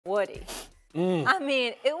Woody. I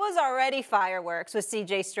mean, it was already fireworks with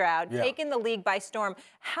C.J. Stroud taking the league by storm.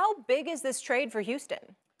 How big is this trade for Houston?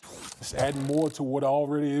 It's adding more to what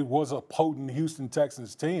already was a potent Houston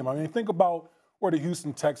Texans team. I mean, think about where the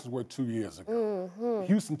Houston Texans were 2 years ago. The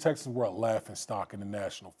Houston Texans were a laughingstock in the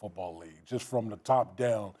National Football League, just from the top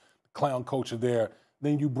down. The clown coach there.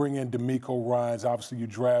 Then you bring in DeMeco Ryans. Obviously, you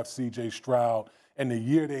draft C.J. Stroud. And the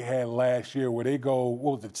year they had last year where they go,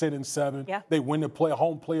 what was it, 10-7? Yeah. They win the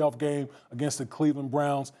home playoff game against the Cleveland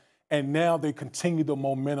Browns. And now they continue the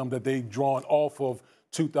momentum that they've drawn off of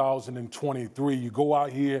 2023. You go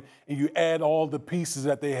out here and you add all the pieces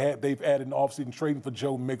that they've added in the offseason, trading for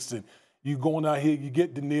Joe Mixon. You going out here, you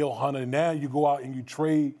get Danielle Hunter. Now you go out and you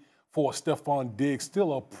trade for Stefon Diggs,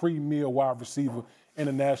 still a premier wide receiver in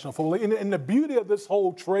the National Football League. And the beauty of this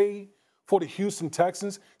whole trade for the Houston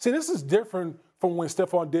Texans, see, this is different from when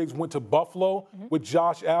Stefon Diggs went to Buffalo with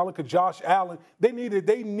Josh Allen, because Josh Allen, they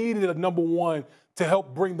needed a number one to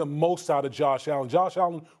help bring the most out of Josh Allen. Josh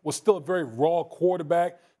Allen was still a very raw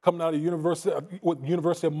quarterback coming out of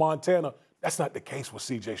University of Montana. That's not the case with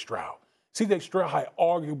C.J. Stroud. C.J. Stroud had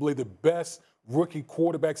arguably the best rookie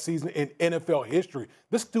quarterback season in NFL history.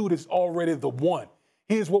 This dude is already the one.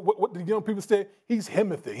 He is what the young people say. He's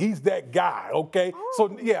Himothy. He's that guy, okay? Oh.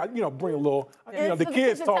 So, yeah, bring a little, the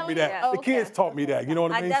kids taught me that. Yeah. The kids taught me that, you know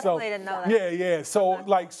what I mean? I definitely didn't know that. Yeah.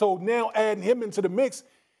 So now adding him into the mix,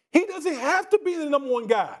 he doesn't have to be the number one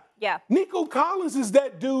guy. Yeah. Nico Collins is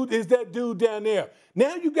that dude down there.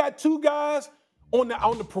 Now you got two guys on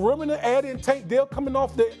the perimeter, adding Tank Dell coming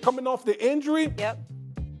off the injury. Yep.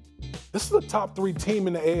 This is the top three team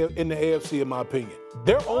in the AFC, in my opinion.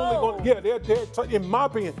 They're only going, they're in my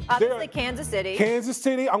opinion. Obviously, Kansas City. Kansas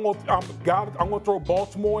City. I'm gonna throw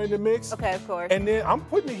Baltimore in the mix. Okay, of course. And then I'm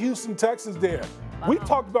putting the Houston Texans there. Wow. We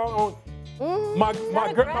talked about on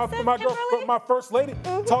my first lady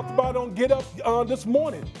talked about on Get Up this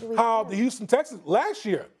morning how the Houston Texans last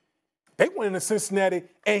year they went into Cincinnati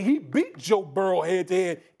and he beat Joe Burrow head to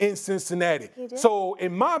head in Cincinnati. So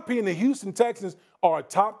in my opinion, the Houston Texans are a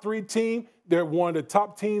top three team. They're one of the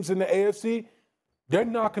top teams in the AFC. They're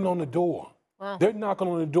knocking on the door. Wow. They're knocking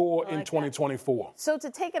on the door in 2024. So to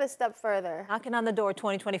take it a step further. Knocking on the door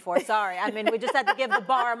 2024. Sorry. I mean, we just had to give the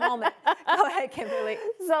bar a moment. Go ahead, Kimberly.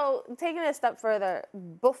 So taking it a step further,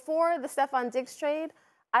 before the Stefon Diggs trade,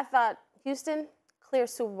 I thought Houston, clear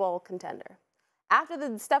Super Bowl contender. After the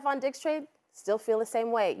Stefon Diggs trade, still feel the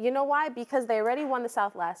same way. You know why? Because they already won the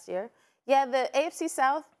South last year. Yeah, the AFC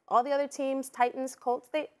South, all the other teams, Titans, Colts,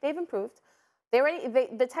 they've improved.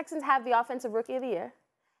 The Texans have the Offensive Rookie of the Year.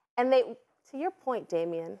 And they, to your point,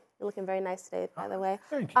 Damien, you're looking very nice today, by the way.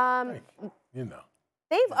 Thank you. Thank you. You know.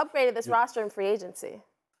 They've upgraded this roster in free agency.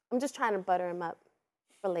 I'm just trying to butter him up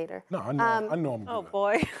for later. No, I know I'm good. Oh,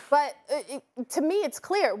 boy. But to me, it's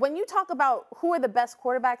clear. When you talk about who are the best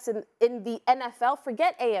quarterbacks in the NFL,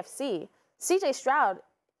 forget AFC. C.J. Stroud,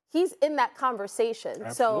 he's in that conversation.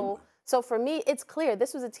 Absolutely. So for me, it's clear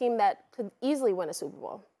this was a team that could easily win a Super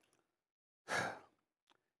Bowl.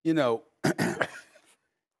 You know,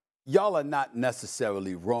 y'all are not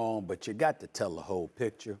necessarily wrong, but you got to tell the whole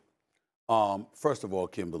picture. First of all,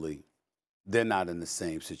 Kimberly, they're not in the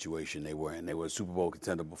same situation they were in. They were a Super Bowl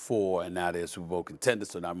contender before, and now they're a Super Bowl contender,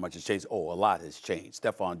 so not much has changed. Oh, a lot has changed.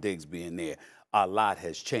 Stefon Diggs being there, a lot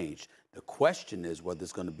has changed. The question is whether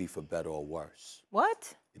it's going to be for better or worse.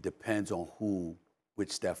 What? It depends on which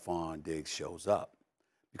Stefon Diggs shows up.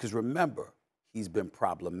 Because remember, he's been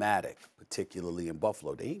problematic, particularly in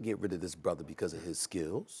Buffalo. They ain't get rid of this brother because of his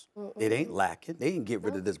skills. It ain't lacking. They ain't get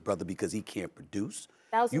rid of this brother because he can't produce.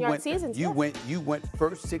 1,000-yard seasons. You went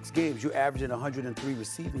first 6 games, you're averaging 103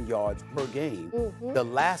 receiving yards per game. The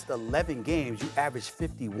last 11 games, you averaged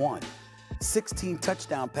 51. 16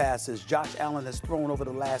 touchdown passes Josh Allen has thrown over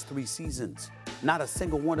the last 3 seasons. Not a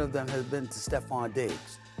single one of them has been to Stefon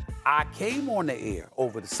Diggs. I came on the air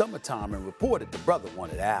over the summertime and reported the brother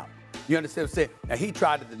wanted out. You understand what I'm saying? Now, he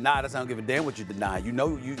tried to deny this. I don't give a damn what you deny. You know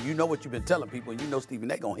what you've been telling people, and you know, Stephen,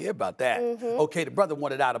 they're going to hear about that. Okay, the brother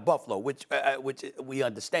wanted out of Buffalo, which we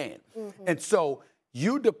understand. And so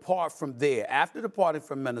you depart from there after departing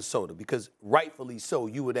from Minnesota, because rightfully so,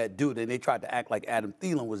 you were that dude, and they tried to act like Adam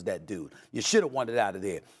Thielen was that dude. You should have wanted out of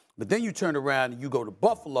there. But then you turn around and you go to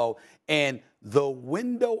Buffalo, and the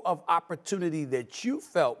window of opportunity that you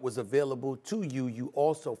felt was available to you, you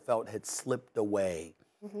also felt had slipped away.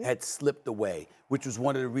 Which was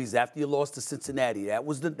one of the reasons after you lost to Cincinnati. That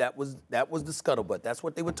was the scuttlebutt. That's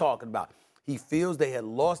what they were talking about. He feels they had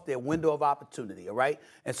lost their window of opportunity, all right?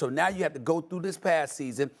 And so now you have to go through this past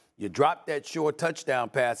season. You dropped that short touchdown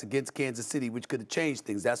pass against Kansas City, which could have changed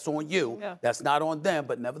things. That's on you. Yeah. That's not on them.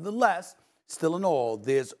 But nevertheless, still in all,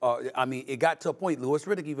 there's, I mean, it got to a point, Louis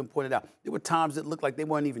Riddick even pointed out, there were times it looked like they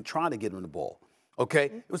weren't even trying to get him the ball. Okay?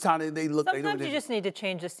 It was time they looked like Sometimes you just need to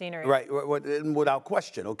change the scenery. Right, without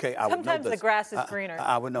question, okay? Sometimes the grass is greener.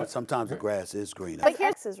 I would know sometimes the grass is greener. But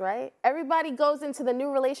exes, right? Everybody goes into the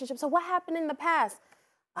new relationship. So what happened in the past?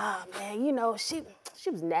 Oh, man, you know, she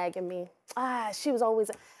was nagging me. She was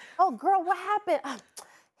always, oh, girl, what happened?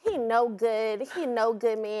 He no good. He no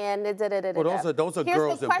good, man. Well, those are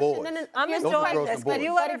girls and boys. I'm enjoying this, but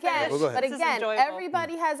you let her finish. But again,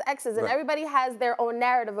 everybody has exes, and everybody has their own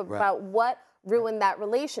narrative about what ruined that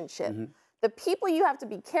relationship. The people you have to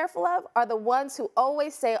be careful of are the ones who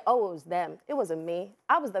always say, oh, it was them. It wasn't me.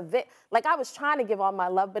 I was like, I was trying to give all my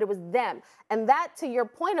love, but it was them. And that, to your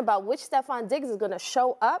point about which Stefon Diggs is going to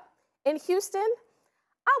show up in Houston,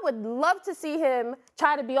 I would love to see him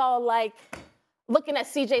try to be all like, looking at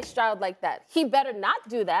C.J. Stroud like that. He better not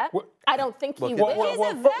do that. I don't think he will. He's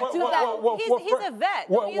a vet. He's a vet.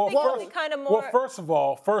 Don't you think he'll be kind of more? Well, first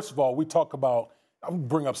of all, we talk about, I'm going to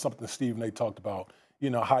bring up something Steve and they talked about, you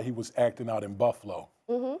know, how he was acting out in Buffalo.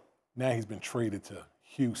 Now he's been traded to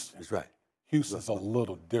Houston. That's right. Houston's a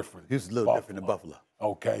little different. Houston's a little different than Buffalo.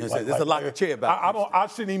 Okay. There's a lot to cheer about. I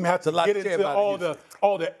shouldn't even have to get into all the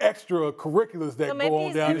extracurriculars that go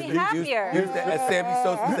on down there. Houston, as Sammy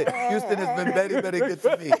Sosa said, Houston has been very, very good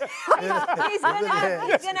to me. He's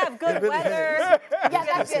gonna have good weather. Yeah,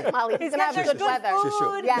 that's it, Molly. He's gonna have good weather.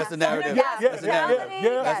 Food. That's the narrative. That's the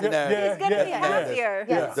narrative. That's the narrative. He's gonna be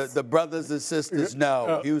happier. The brothers and sisters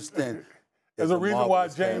know Houston. There's a reason why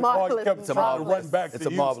James Harden kept trying to run back to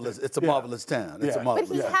Houston. It's a marvelous town. It's a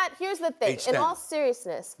marvelous town. But here's the thing. In all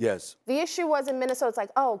seriousness, the issue was in Minnesota. It's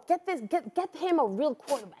like, oh, get him a real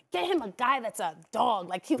quarterback. Get him a guy that's a dog.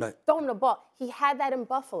 Like, he throw him the ball. He had that in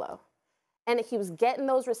Buffalo. And he was getting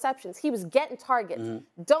those receptions. He was getting targets.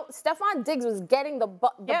 Stefon Diggs was getting the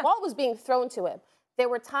ball was being thrown to him. There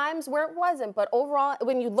were times where it wasn't, but overall,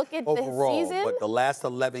 when you look at the season, but the last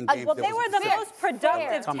 11 games, well, they were the most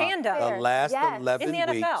productive tandem. The last 11 in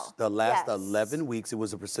the weeks, NFL. the last 11 weeks, it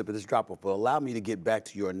was a precipitous drop-off. But allow me to get back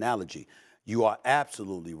to your analogy. You are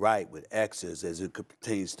absolutely right with exes as it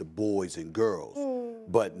pertains to boys and girls,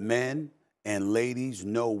 but men and ladies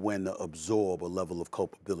know when to absorb a level of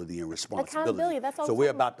culpability and responsibility. Accountability, that's all. So we're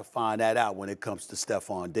about to find that out when it comes to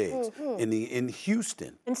Stefon Diggs. In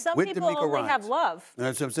Houston, and some with people D'Amico only Ryans, have love. You know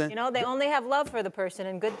what I'm saying? You know, they only have love for the person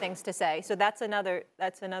and good things to say. So that's another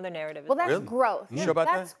narrative. Well, that's growth. You sure about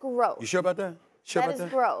that? That's growth. You sure about that? Sure that about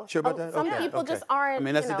is growth. Sure about that? Some people just aren't. I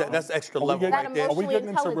mean, that's extra level right there. Are we getting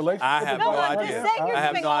into relationships? I have no idea. I'm just saying you're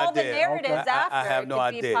giving all the narratives after. I have no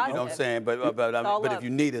idea. You know what I'm saying? But if you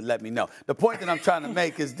need it, let me know. The point that I'm trying to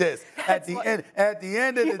make is this: at the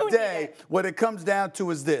end of the day, what it comes down to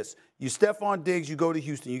is this. You Stefon Diggs, you go to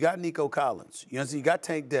Houston, you got Nico Collins, you know, you got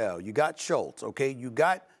Tank Dell, you got Schultz, okay, you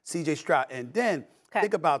got C.J. Stroud, and then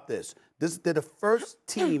think about this. They're the first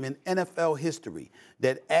team in NFL history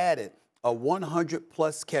that added a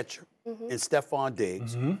 100-plus catcher in Stefon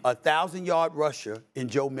Diggs, a 1,000-yard rusher in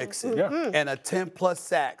Joe Mixon, and a 10-plus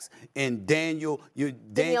sacks in Daniel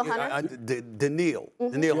Hunter.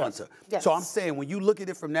 So I'm saying when you look at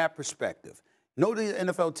it from that perspective, no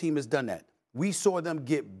NFL team has done that. We saw them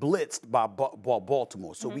get blitzed by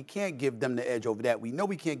Baltimore, so we can't give them the edge over that. We know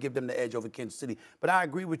we can't give them the edge over Kansas City, but I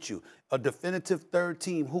agree with you. A definitive third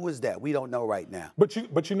team, who is that? We don't know right now. But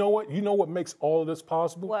you know what? You know what makes all of this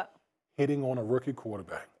possible? What? Hitting on a rookie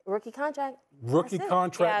quarterback. Rookie contract. Rookie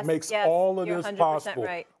contract makes all of this possible.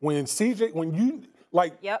 Right. When the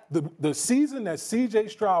season that C.J.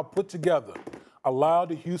 Stroud put together allowed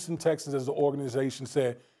the Houston Texans as an organization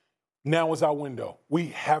said, now is our window. We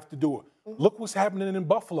have to do it. Look what's happening in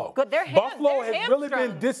Buffalo. Buffalo has really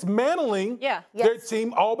been dismantling their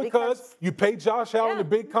team, all because you pay Josh Allen a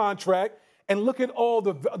big contract. And look at all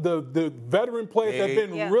the veteran players that have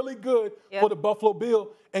been really good for the Buffalo Bills.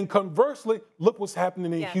 And conversely, look what's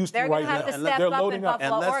happening in Houston right now. They're loading up in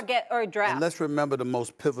Buffalo or draft. And let's remember the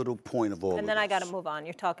most pivotal point of all And then I got to move on.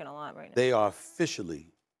 You're talking a lot right now. They are officially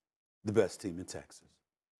the best team in Texas.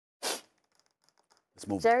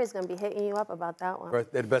 Jerry's going to be hitting you up about that one.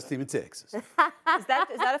 Right, they're the best team in Texas. Is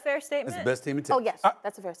that a fair statement? That's the best team in Texas. Oh, yes,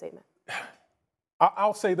 that's a fair statement.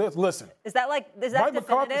 I'll say this. Listen. Is that Mike definitive?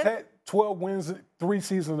 McCarthy's had 12 wins 3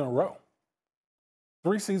 seasons in a row.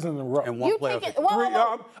 3 seasons in a row. And one playoff.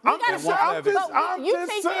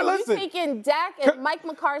 You taking Dak and Mike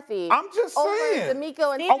McCarthy. I'm just saying.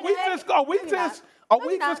 D'Amico and Are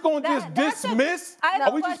we just going to dismiss?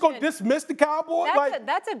 Are we just going to dismiss the Cowboys?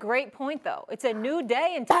 That's a great point, though. It's a new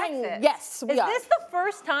day in Texas. Yes, we are. Is this the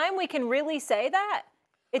first time we can really say that?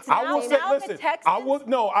 It's I now, will say, now listen, the Texans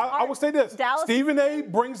I will say this. Dallas Stephen A.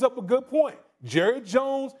 brings up a good point. Jerry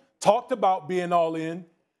Jones talked about being all in.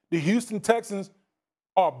 The Houston Texans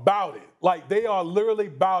are about it. Like, they are literally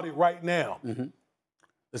about it right now. Mm-hmm.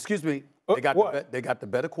 Excuse me. They got the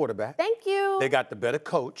better quarterback. Thank you. They got the better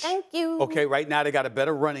coach. Thank you. Okay, right now they got a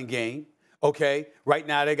better running game. Okay, right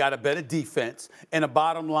now they got a better defense. And the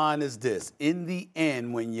bottom line is this. In the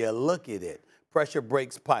end, when you look at it, pressure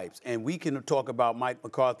breaks pipes. And we can talk about Mike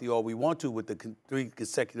McCarthy all we want to with the 3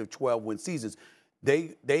 consecutive 12-win seasons.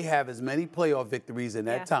 They have as many playoff victories in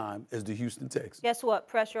that time as the Houston Texans. Guess what?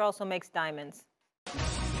 Pressure also makes diamonds.